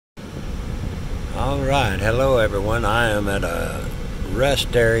Alright, hello everyone. I am at a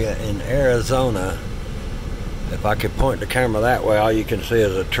rest area in Arizona. If I could point the camera that way, all you can see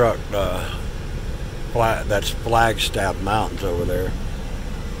is a truck. That's Flagstaff Mountains over there.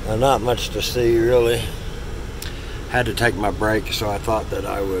 Not much to see really. Had to take my break, so I thought that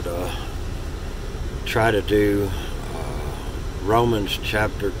I would try to do Romans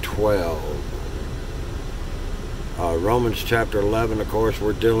chapter 12. Romans chapter 11, of course,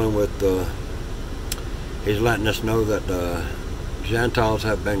 we're dealing with he's letting us know that the Gentiles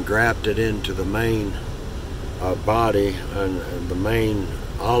have been grafted into the main body and the main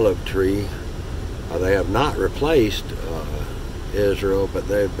olive tree. They have not replaced Israel, but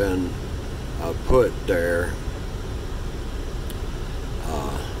they've been put there.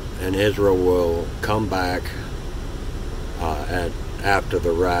 And Israel will come back after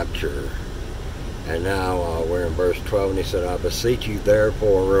the rapture. And now we're in verse 12, and he said, I beseech you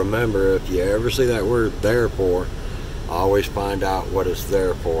therefore, remember, if you ever see that word therefore, always find out what it's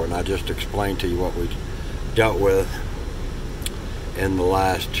there for. And I just explained to you what we dealt with in the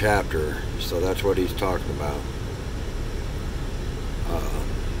last chapter. So that's what he's talking about.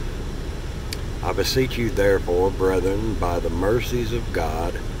 I beseech you therefore, brethren, by the mercies of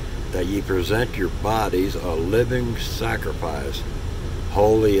God, that ye present your bodies a living sacrifice,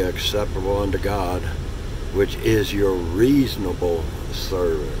 holy, acceptable unto God, which is your reasonable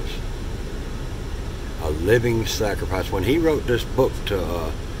service. A living sacrifice. When he wrote this book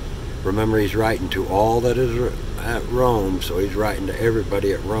remember, he's writing to all that is at Rome, so he's writing to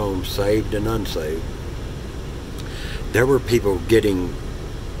everybody at Rome, saved and unsaved. There were people getting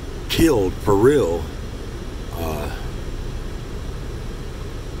killed for real.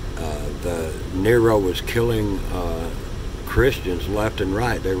 The Nero was killing Christians left and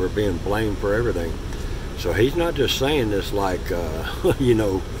right. They were being blamed for everything. So he's not just saying this like, you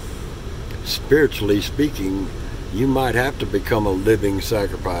know, spiritually speaking, you might have to become a living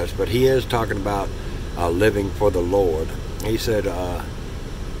sacrifice, but he is talking about living for the Lord. He said,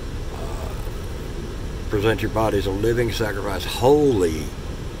 present your bodies a living sacrifice, holy,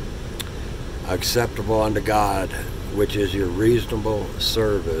 acceptable unto God, which is your reasonable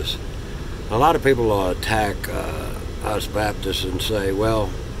service. A lot of people attack us Baptists and say, well,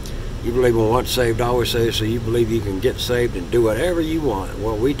 you believe in once saved, always saved, so you believe you can get saved and do whatever you want.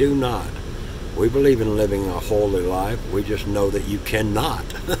 Well, we do not. We believe in living a holy life. We just know that you cannot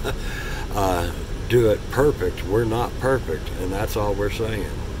do it perfect. We're not perfect, and that's all we're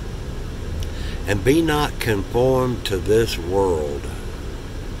saying. And be not conformed to this world.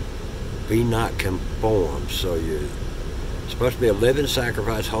 Be not conformed. So you're supposed to be a living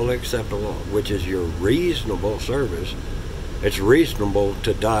sacrifice, holy, acceptable, which is your reasonable service. It's reasonable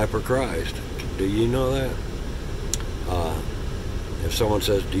to die for Christ. Do you know that? If someone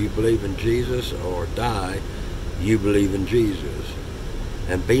says, do you believe in Jesus or die, you believe in Jesus.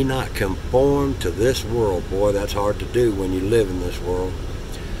 And be not conformed to this world. Boy, that's hard to do when you live in this world.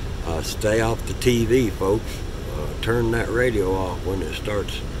 Stay off the TV, folks. Turn that radio off when it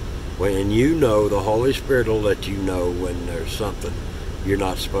starts. When you know, the Holy Spirit will let you know when there's something you're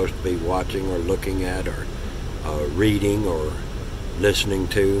not supposed to be watching or looking at or reading or listening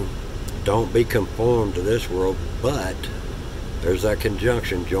to. Don't be conformed to this world, but there's that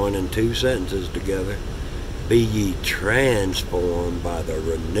conjunction joining two sentences together. Be ye transformed by the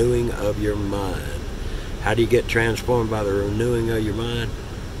renewing of your mind. How do you get transformed by the renewing of your mind?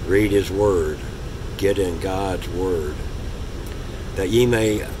 Read his word. Get in God's word. That ye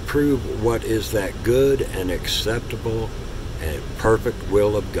may prove what is that good and acceptable and perfect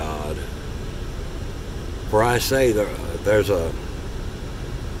will of God. For I say, there's a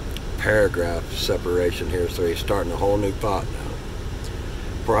paragraph separation here, so he's starting a whole new thought now.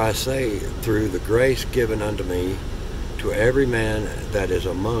 For I say, through the grace given unto me, to every man that is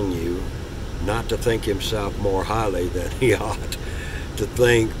among you, not to think himself more highly than he ought to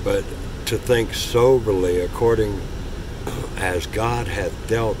think, but to think soberly, according as God hath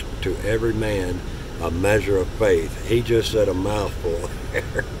dealt to every man a measure of faith. He just said a mouthful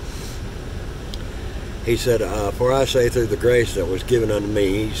there. He said, for I say, through the grace that was given unto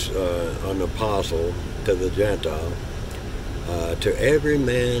me, he's an apostle to the Gentile, to every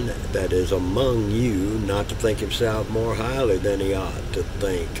man that is among you, not to think himself more highly than he ought to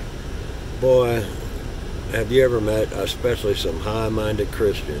think. Boy, have you ever met, especially some high-minded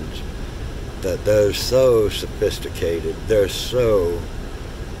Christians, that they're so sophisticated, they're so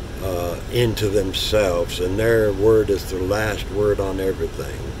into themselves, and their word is the last word on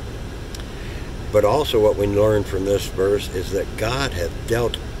everything. But also what we learn from this verse is that God hath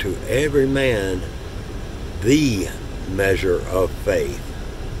dealt to every man the measure of faith.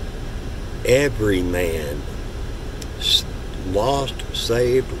 every man, lost,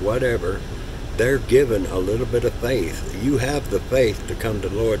 saved, whatever, they're given a little bit of faith. You have the faith to come to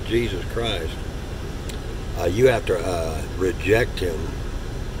the Lord Jesus Christ. You have to reject him.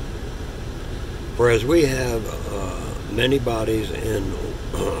 For as we have many bodies in,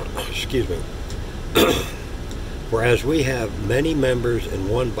 excuse me, for as we have many members in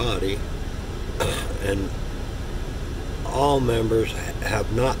one body, and all members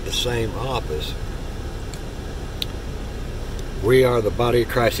have not the same office, we are the body of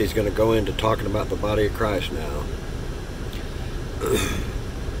Christ. He's going to go into talking about the body of Christ now.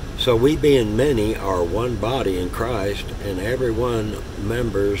 So we being many are one body in Christ, and every one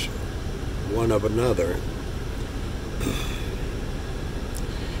members one of another,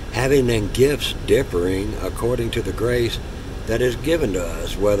 having then gifts differing according to the grace that is given to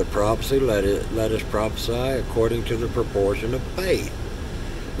us. Whether prophecy, let us prophesy according to the proportion of faith.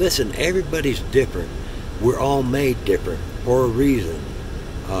 Listen, everybody's different. We're all made different for a reason.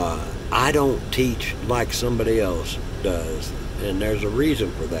 I don't teach like somebody else does, and there's a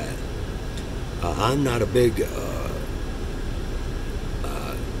reason for that. I'm not a big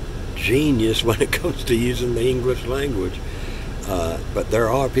genius when it comes to using the English language, but there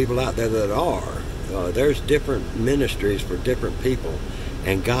are people out there that are. There's different ministries for different people,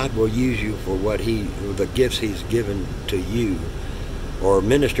 and God will use you for the gifts He's given to you. Or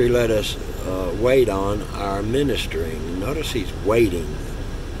ministry, let us wait on our ministering. Notice He's waiting.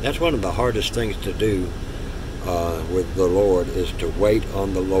 That's one of the hardest things to do with the Lord, is to wait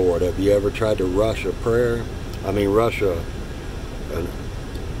on the Lord. Have you ever tried to rush a prayer? Rush an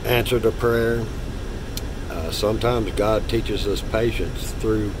answer to prayer? Sometimes God teaches us patience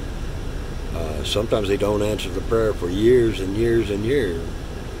through, sometimes He don't answer the prayer for years and years and years.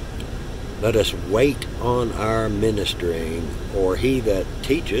 Let us wait on our ministering, or he that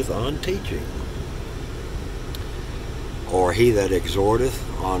teacheth on teaching, or he that exhorteth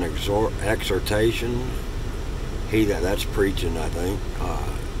on exhortation, that's preaching, I think,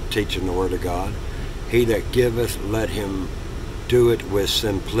 teaching the Word of God. He that giveth, let him do it with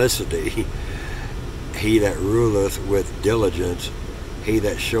simplicity. He that ruleth with diligence, he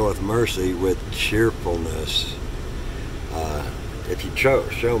that showeth mercy with cheerfulness. If you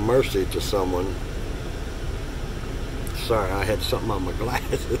show mercy to someone, sorry, I had something on my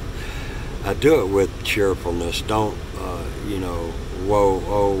glasses. Do it with cheerfulness. Don't,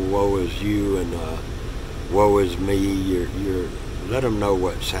 woe is you, and woe is me. You're let them know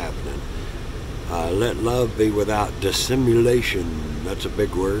what's happening. Let love be without dissimulation. That's a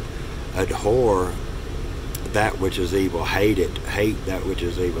big word. Abhor that which is evil. Hate it. Hate that which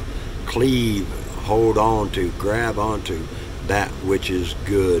is evil. Cleave, hold on to, grab onto that which is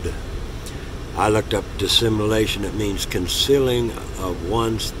good. I looked up dissimulation. It means concealing of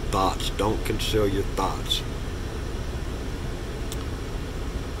one's thoughts. Don't conceal your thoughts.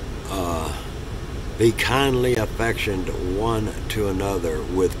 Be kindly affectioned one to another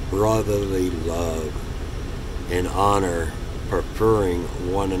with brotherly love and honor, preferring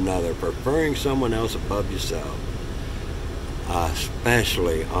one another, preferring someone else above yourself.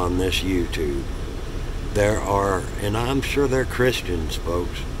 Especially on this YouTube. There are, and I'm sure they're Christians,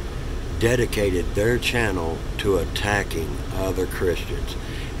 folks, dedicated their channel to attacking other Christians.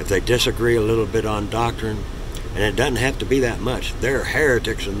 If they disagree a little bit on doctrine, and it doesn't have to be that much, they're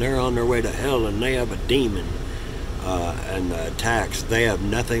heretics and they're on their way to hell, and they have a demon, and the attacks, they have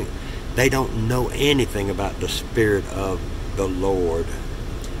nothing, they don't know anything about the Spirit of the Lord,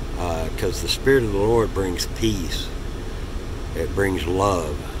 because the Spirit of the Lord brings peace, it brings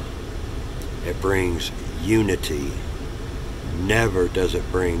love, it brings unity. Never does it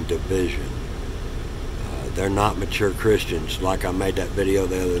bring division. They're not mature Christians. Like I made that video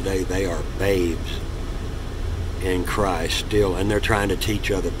the other day, they are babes in Christ still, and they're trying to teach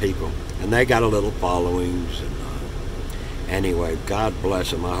other people, and they got a little followings. And anyway, God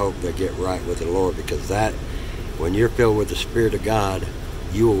bless them. I hope they get right with the Lord, because that, when you're filled with the Spirit of God,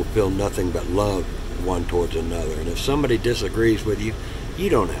 you will feel nothing but love one towards another. And if somebody disagrees with you, you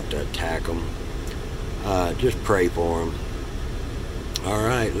don't have to attack them. Just pray for them. All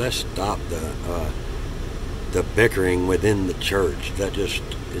right, let's stop the bickering within the church.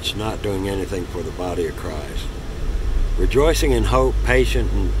 It's not doing anything for the body of Christ. Rejoicing in hope,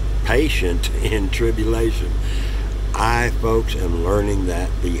 patient in tribulation. I, folks, am learning that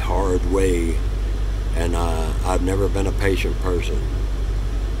the hard way, and I've never been a patient person.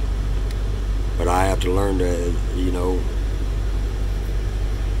 But I have to learn to,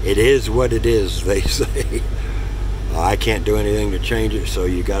 it is what it is, they say. I can't do anything to change it, so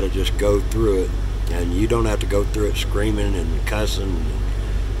you got to just go through it. And you don't have to go through it screaming and cussing,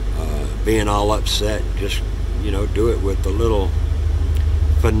 being all upset. Just, do it with a little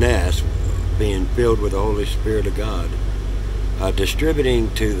finesse, being filled with the Holy Spirit of God.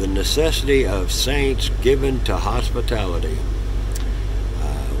 Distributing to the necessity of saints, given to hospitality.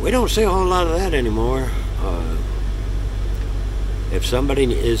 We don't see a whole lot of that anymore. If somebody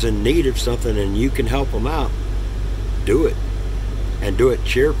is in need of something and you can help them out, do it. And do it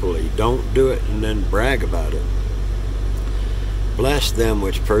cheerfully. Don't do it and then brag about it. Bless them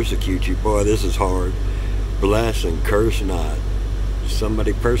which persecute you. Boy, this is hard. Bless and curse not.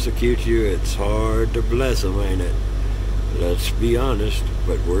 Somebody persecutes you, it's hard to bless them, ain't it? Let's be honest,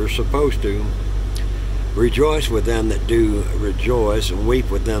 but we're supposed to. Rejoice with them that do rejoice, and weep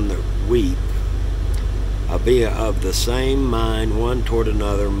with them that weep. Be of the same mind one toward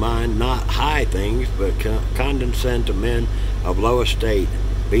another. Mind not high things, but condescend to men of low estate.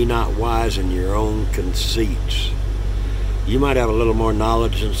 Be not wise in your own conceits. You might have a little more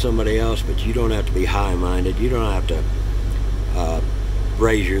knowledge than somebody else, but you don't have to be high-minded. You don't have to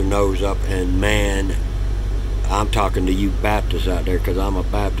raise your nose up and, man, I'm talking to you Baptists out there, because I'm a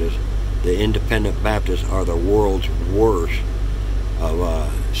Baptist. The independent Baptists are the world's worst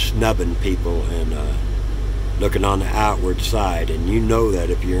of snubbing people and looking on the outward side. And you know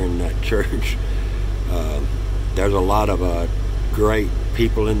that if you're in that church. There's a lot of great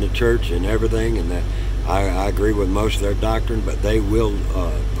people in the church and everything, and that I agree with most of their doctrine, but they will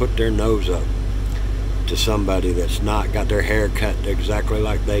put their nose up to somebody that's not got their hair cut exactly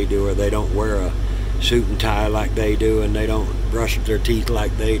like they do, or they don't wear a suit and tie like they do, and they don't brush their teeth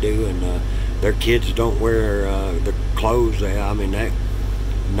like they do, and their kids don't wear the clothes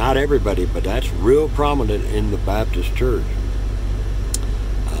not everybody, but that's real prominent in the Baptist church.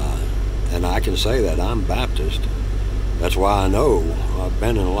 And I can say that I'm Baptist. That's why I know. I've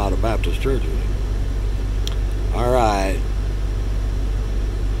been in a lot of Baptist churches. All right.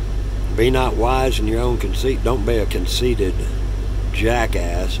 Be not wise in your own conceit. Don't be a conceited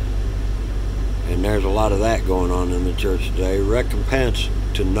jackass. And there's a lot of that going on in the church today. Recompense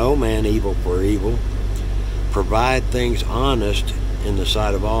to no man evil for evil. Provide things honest in the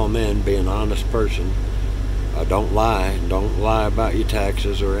sight of all men. Be an honest person. Don't lie. Don't lie about your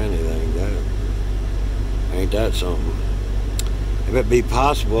taxes or anything. Ain't that something? If it be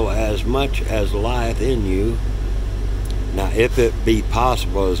possible, as much as lieth in you. Now, if it be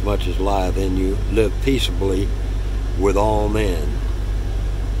possible, as much as lieth in you, live peaceably with all men.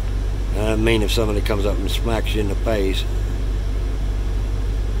 I mean, if somebody comes up and smacks you in the face,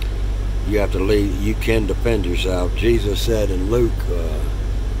 you have to leave. You can defend yourself. Jesus said in Luke,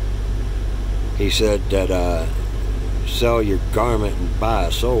 he said that sell your garment and buy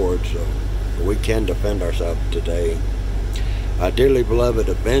a sword. So we can defend ourselves today. Dearly beloved,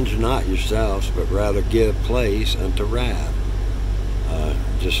 avenge not yourselves, but rather give place unto wrath.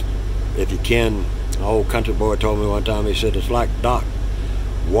 Just, if you can, an old country boy told me one time, he said, it's like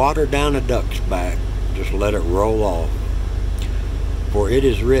water down a duck's back. Just let it roll off. For it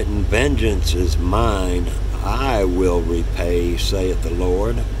is written, vengeance is mine, I will repay, saith the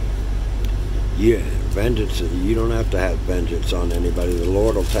Lord. Vengeance, you don't have to have vengeance on anybody. The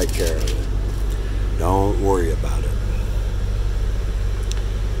Lord will take care of it. Don't worry about it.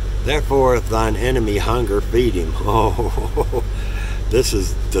 Therefore, if thine enemy hunger, feed him. Oh, this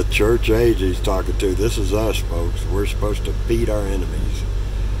is the church age he's talking to. This is us, folks. We're supposed to feed our enemies.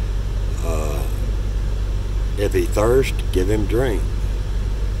 If he thirst, give him drink.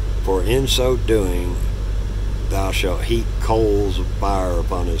 For in so doing, thou shalt heap coals of fire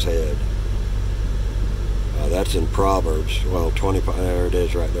upon his head. That's in Proverbs. Well, 25. There it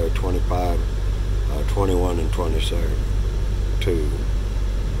is, right there. 25, 21, and 22.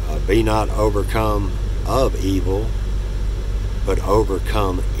 Be not overcome of evil, but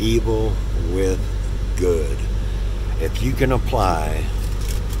overcome evil with good. If you can apply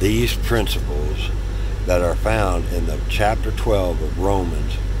these principles that are found in the chapter 12 of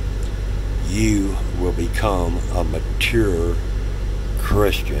Romans, you will become a mature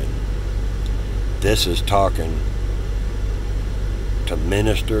Christian. This is talking to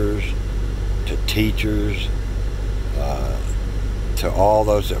ministers, to teachers, to all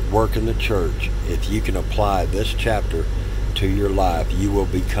those that work in the church. If you can apply this chapter to your life, you will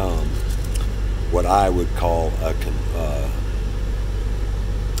become what I would call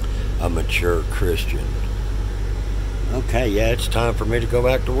a mature Christian. Okay, yeah, it's time for me to go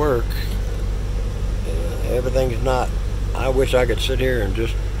back to work. Everything's not... I wish I could sit here and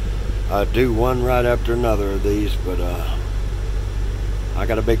just do one right after another of these, but I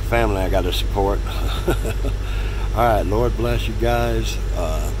got a big family I got to support. Alright, Lord bless you guys.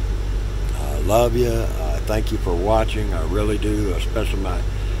 I love you. Thank you for watching. I really do. Especially my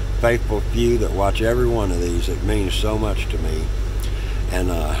faithful few that watch every one of these. It means so much to me. And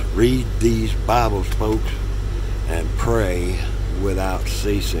read these Bibles, folks, and pray without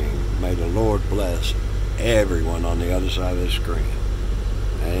ceasing. May the Lord bless everyone on the other side of the screen.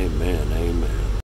 Amen. Amen.